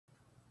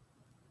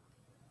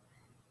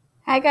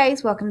Hi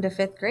guys, welcome to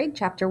 5th grade,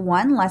 chapter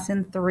 1,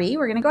 lesson 3.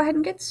 We're going to go ahead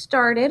and get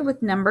started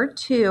with number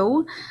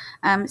 2.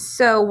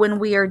 So when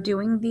we are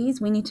doing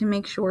these, we need to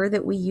make sure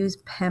that we use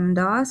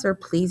PEMDAS, or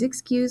please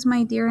excuse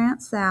my dear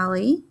Aunt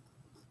Sally,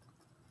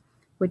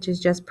 which is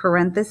just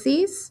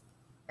parentheses,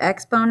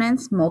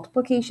 exponents,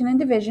 multiplication and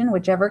division,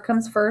 whichever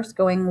comes first,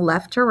 going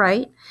left to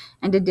right,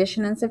 and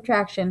addition and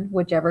subtraction,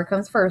 whichever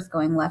comes first,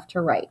 going left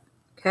to right.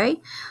 Okay,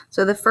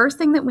 so the first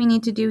thing that we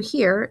need to do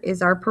here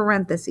is our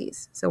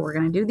parentheses. So we're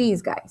going to do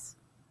these guys.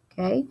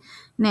 Okay,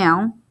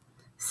 now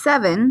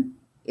 7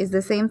 is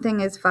the same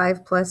thing as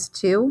 5 plus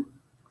 2.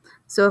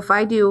 So if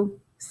I do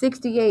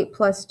 68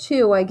 plus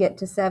 2, I get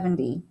to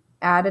 70.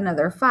 Add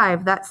another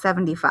 5, that's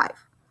 75.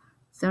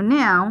 So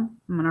now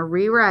I'm going to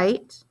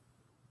rewrite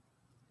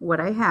what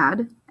I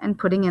had and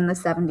putting in the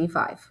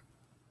 75.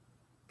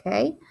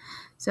 Okay,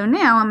 so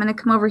now I'm going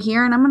to come over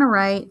here and I'm going to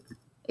write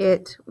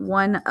it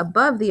one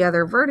above the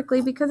other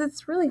vertically because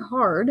it's really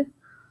hard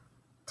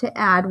to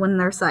add when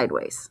they're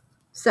sideways.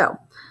 So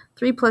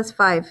 3 plus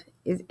 5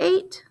 is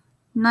 8,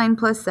 9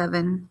 plus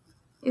 7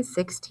 is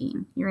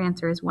 16. Your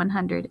answer is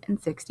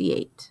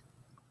 168.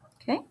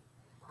 Okay,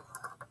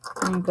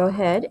 I'm going to go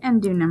ahead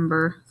and do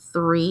number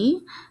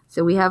 3.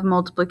 So we have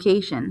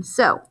multiplication.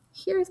 So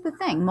here's the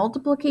thing.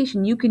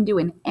 Multiplication you can do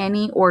in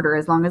any order.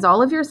 As long as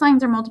all of your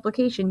signs are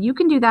multiplication, you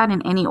can do that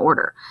in any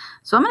order.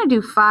 So I'm going to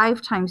do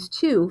 5 times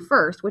 2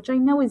 first, which I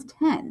know is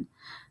 10.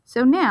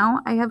 So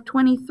now I have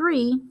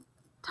 23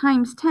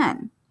 times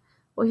 10.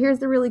 Well, here's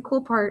the really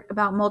cool part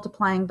about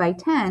multiplying by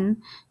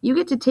 10. You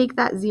get to take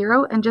that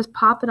 0 and just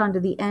pop it onto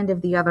the end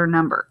of the other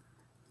number.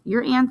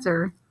 Your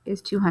answer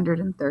is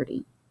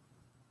 230.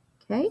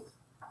 Okay?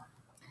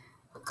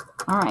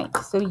 All right,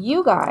 so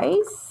you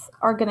guys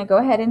are going to go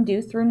ahead and do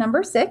through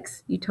number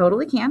 6. You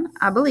totally can.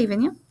 I believe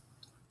in you.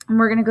 And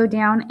we're going to go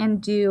down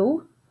and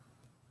do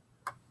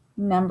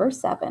number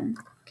 7.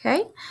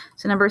 Okay?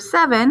 So number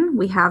 7,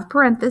 we have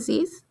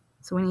parentheses.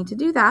 So we need to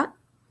do that.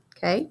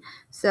 Okay?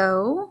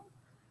 So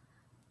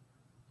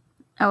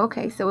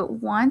it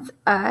wants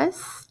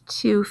us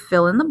to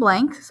fill in the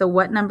blank. So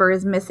what number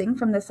is missing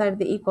from the side of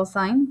the equal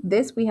sign?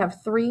 This we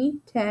have 3,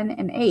 10,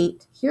 and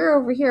 8.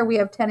 Over here we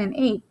have 10 and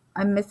 8.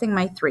 I'm missing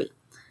my 3.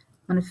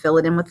 I'm going to fill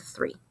it in with a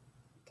 3.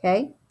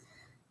 Okay?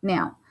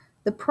 Now,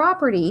 the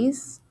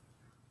properties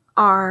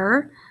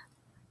are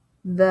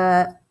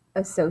the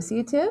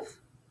associative,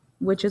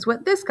 which is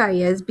what this guy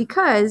is,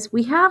 because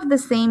we have the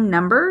same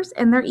numbers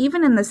and they're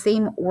even in the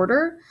same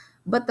order,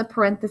 but the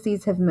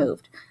parentheses have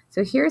moved.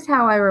 So here's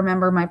how I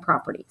remember my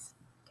properties.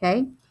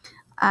 Okay?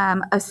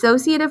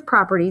 Associative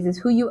properties is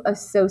who you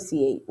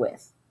associate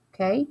with.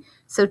 Okay?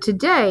 So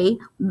today,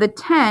 the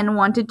 10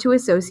 wanted to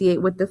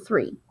associate with the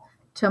 3.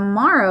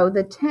 Tomorrow,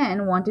 the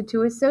 10 wanted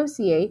to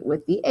associate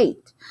with the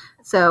 8.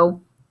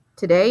 So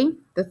today,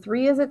 the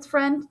 3 is its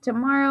friend.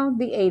 Tomorrow,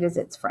 the 8 is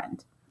its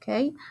friend.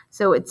 Okay?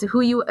 So it's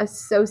who you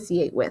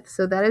associate with.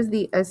 So that is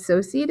the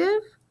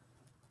associative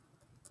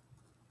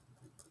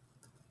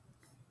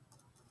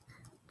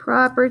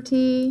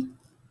property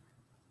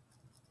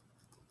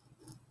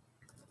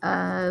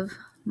of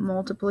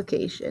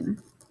multiplication.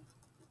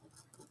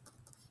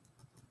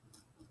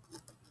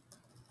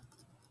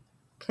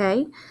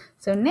 Okay,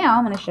 so now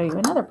I'm going to show you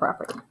another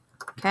property.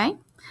 Okay,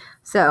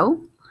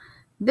 so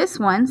this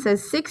one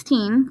says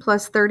 16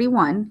 plus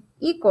 31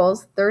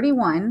 equals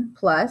 31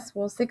 plus,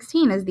 well,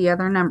 16 is the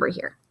other number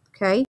here.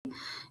 Okay,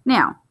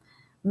 now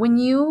when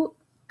you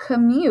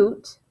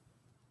commute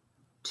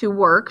to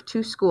work,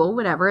 to school,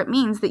 whatever, it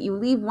means that you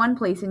leave one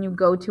place and you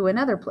go to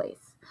another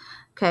place.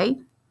 Okay,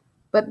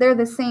 but they're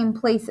the same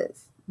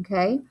places.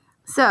 Okay,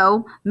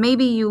 so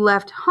maybe you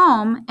left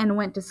home and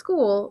went to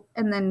school,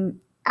 and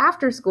then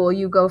after school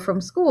you go from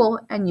school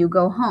and you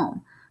go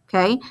home.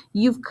 Okay,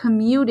 you've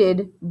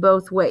commuted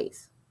both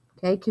ways.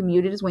 Okay,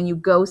 commuted is when you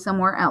go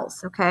somewhere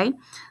else. Okay,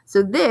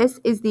 so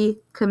this is the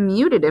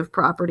commutative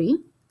property.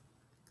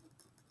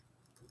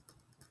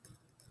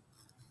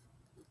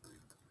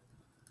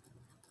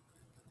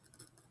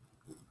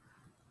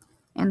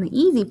 And the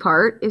easy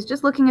part is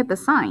just looking at the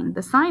sign.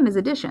 The sign is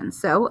addition,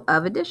 so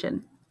of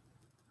addition.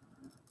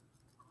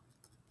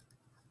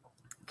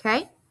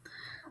 Okay,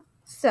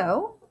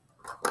 so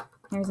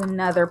here's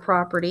another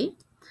property.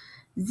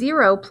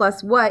 0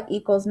 plus what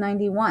equals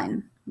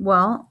 91?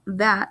 Well,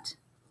 that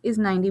is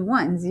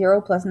 91.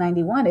 0 plus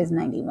 91 is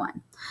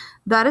 91.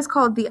 That is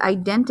called the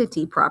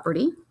identity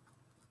property.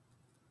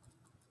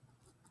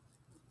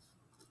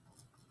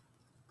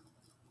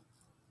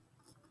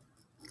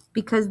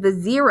 Because the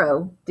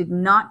 0 did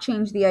not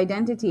change the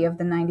identity of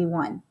the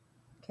 91.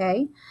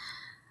 Okay?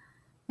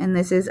 And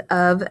this is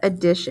of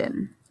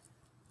addition.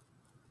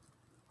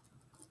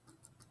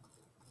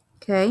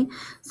 Okay?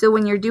 So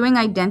when you're doing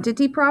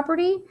identity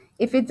property,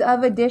 if it's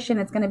of addition,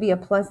 it's going to be a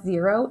plus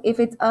 0. If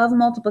it's of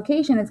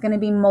multiplication, it's going to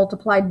be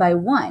multiplied by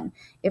 1.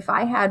 If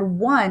I had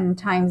 1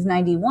 times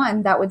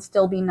 91, that would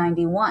still be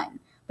 91,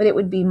 but it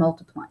would be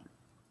multiplying.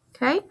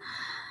 Okay?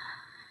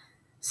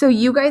 So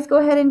you guys go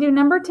ahead and do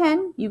number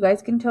 10. You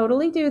guys can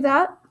totally do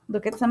that.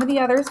 Look at some of the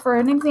others for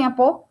an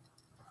example.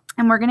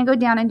 And we're going to go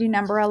down and do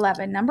number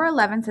 11. Number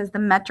 11 says the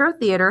Metro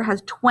Theater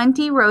has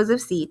 20 rows of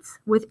seats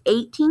with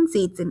 18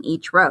 seats in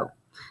each row.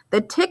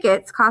 The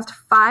tickets cost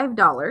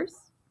 $5.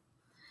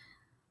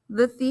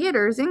 The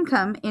theater's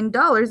income in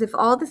dollars, if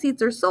all the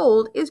seats are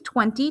sold, is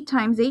 20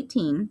 times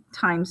 18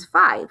 times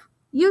 5.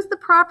 Use the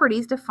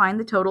properties to find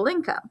the total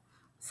income.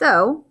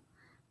 So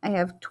I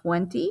have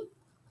 20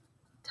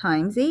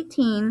 times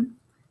 18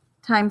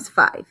 times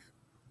 5.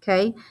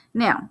 Okay,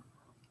 now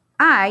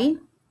I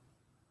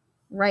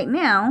right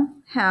now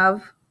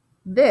have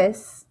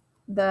this,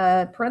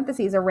 the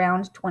parentheses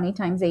around 20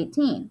 times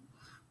 18.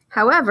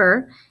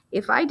 However,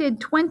 if I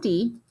did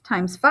 20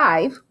 times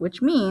 5,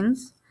 which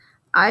means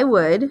I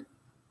would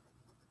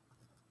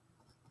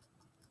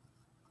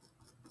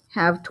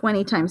have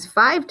 20 times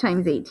 5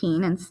 times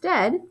 18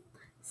 instead,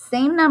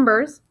 same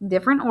numbers,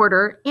 different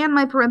order, and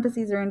my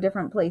parentheses are in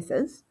different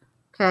places,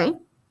 okay?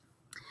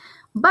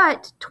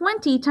 But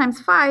 20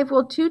 times 5,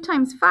 well, 2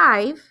 times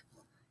 5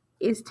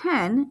 is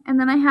 10, and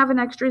then I have an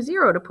extra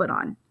 0 to put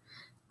on,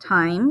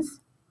 times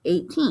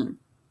 18,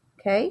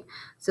 okay?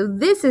 So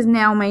this is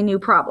now my new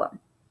problem,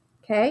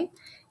 okay?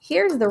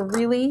 Here's the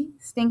really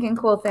stinking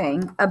cool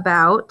thing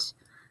about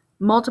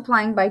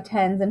multiplying by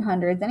tens and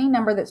hundreds. Any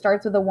number that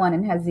starts with a 1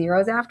 and has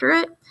zeros after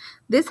it.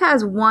 This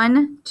has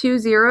 1, 2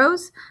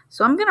 zeros,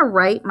 so I'm going to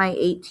write my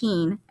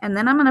 18, and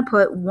then I'm going to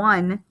put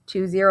 1,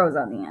 2 zeros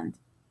on the end.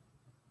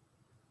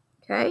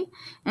 Okay,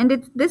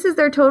 and this is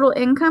their total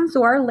income,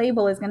 so our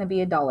label is going to be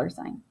a dollar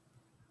sign.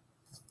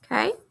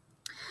 Okay,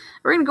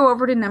 we're going to go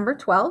over to number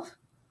 12.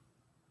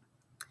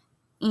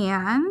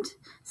 And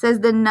says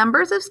the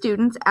numbers of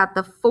students at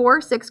the 4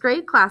 6th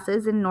grade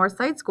classes in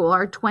Northside School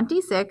are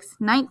 26,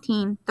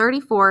 19,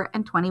 34,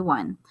 and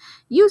 21.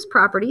 Use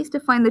properties to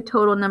find the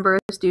total number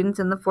of students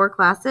in the 4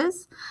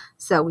 classes.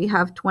 So we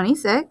have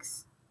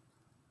 26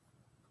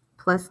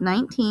 plus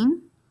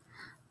 19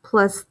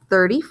 plus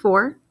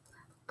 34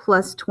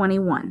 plus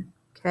 21.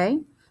 Okay,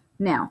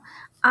 now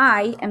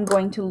I am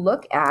going to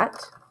look at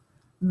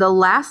the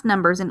last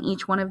numbers in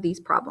each one of these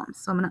problems.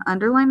 So I'm going to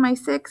underline my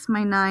 6,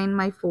 my 9,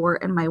 my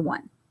 4, and my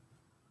 1.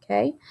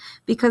 Okay?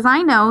 Because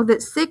I know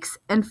that 6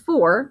 and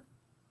 4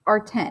 are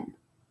 10.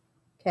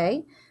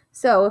 Okay?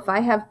 So if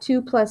I have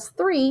 2 plus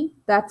 3,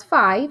 that's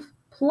 5,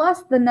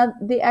 plus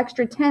the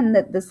extra 10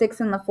 that the 6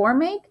 and the 4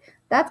 make,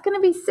 that's going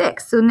to be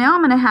 6. So now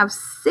I'm going to have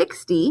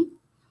 60,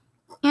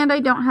 and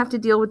I don't have to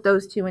deal with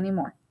those two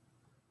anymore.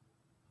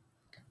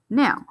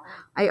 Now,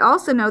 I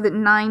also know that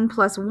 9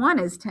 plus 1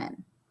 is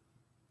 10.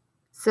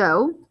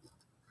 So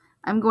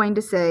I'm going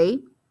to say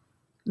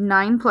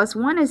 9 plus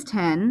 1 is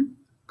 10,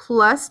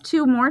 plus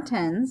 2 more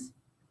 10s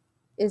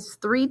is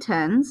 3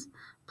 10s,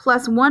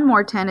 plus 1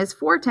 more 10 is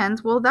 4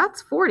 10s. Well,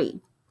 that's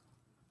 40.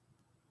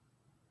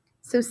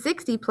 So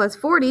 60 plus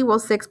 40, well,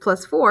 6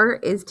 plus 4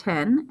 is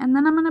 10, and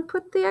then I'm going to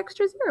put the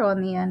extra 0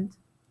 on the end.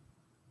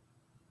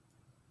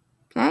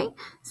 Okay,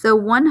 so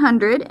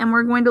 100, and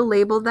we're going to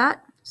label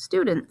that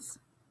students.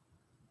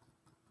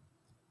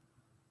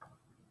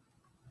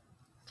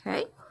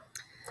 Okay.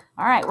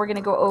 All right, we're going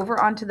to go over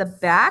onto the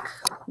back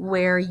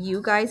where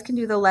you guys can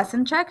do the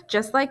lesson check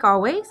just like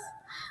always.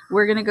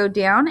 We're going to go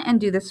down and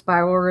do the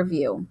spiral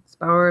review.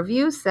 Spiral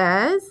review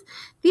says,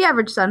 the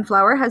average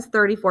sunflower has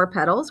 34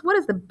 petals. What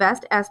is the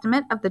best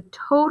estimate of the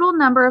total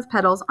number of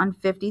petals on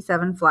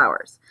 57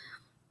 flowers?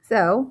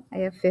 So I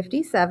have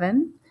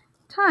 57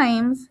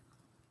 times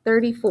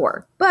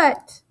 34,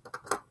 but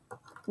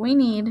we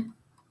need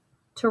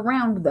to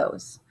round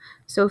those.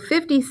 So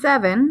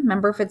 57,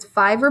 remember if it's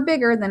 5 or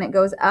bigger, then it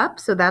goes up,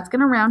 so that's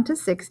going to round to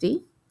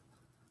 60.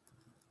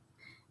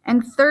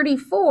 And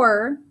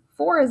 34,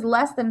 4 is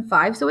less than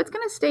 5, so it's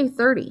going to stay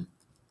 30.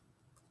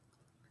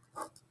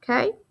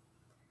 Okay?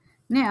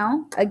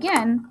 Now,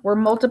 again, we're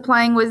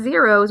multiplying with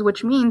zeros,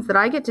 which means that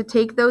I get to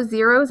take those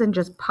zeros and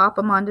just pop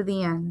them onto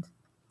the end.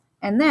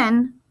 And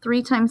then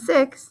 3 times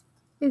 6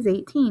 is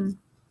 18.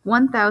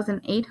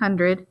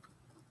 1,800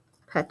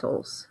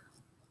 petals.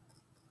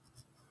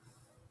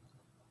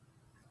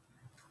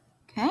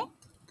 Okay.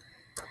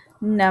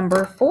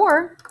 Number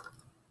 4.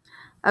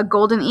 A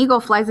golden eagle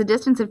flies a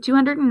distance of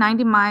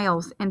 290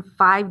 miles in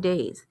 5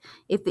 days.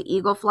 If the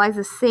eagle flies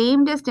the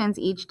same distance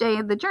each day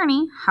of the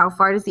journey, how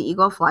far does the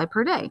eagle fly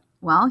per day?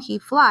 Well, he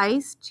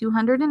flies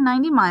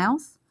 290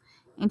 miles,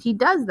 and he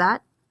does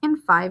that in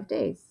 5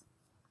 days.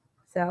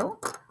 So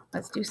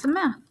let's do some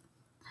math.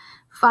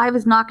 5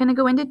 is not going to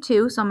go into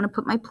 2, so I'm going to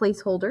put my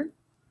placeholder.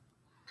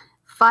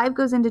 5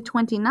 goes into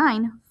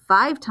 29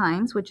 5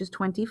 times, which is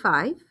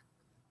 25.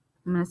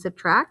 I'm going to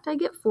subtract. I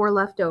get 4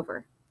 left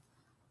over.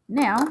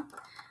 Now,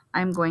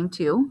 I'm going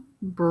to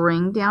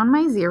bring down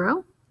my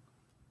 0.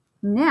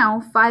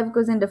 Now, 5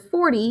 goes into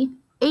 40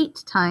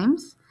 8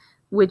 times,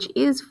 which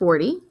is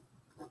 40.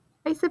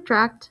 I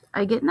subtract.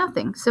 I get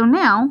nothing. So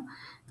now,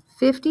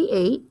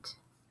 58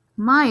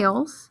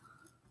 miles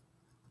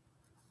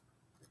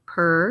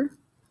per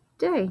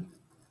day.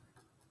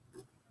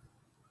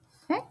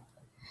 Okay.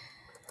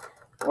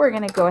 We're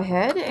going to go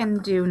ahead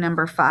and do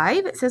number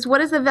 5. It says,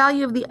 what is the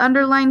value of the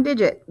underlined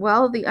digit?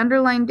 Well, the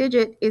underlined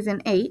digit is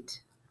an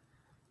 8.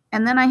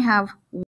 And then I have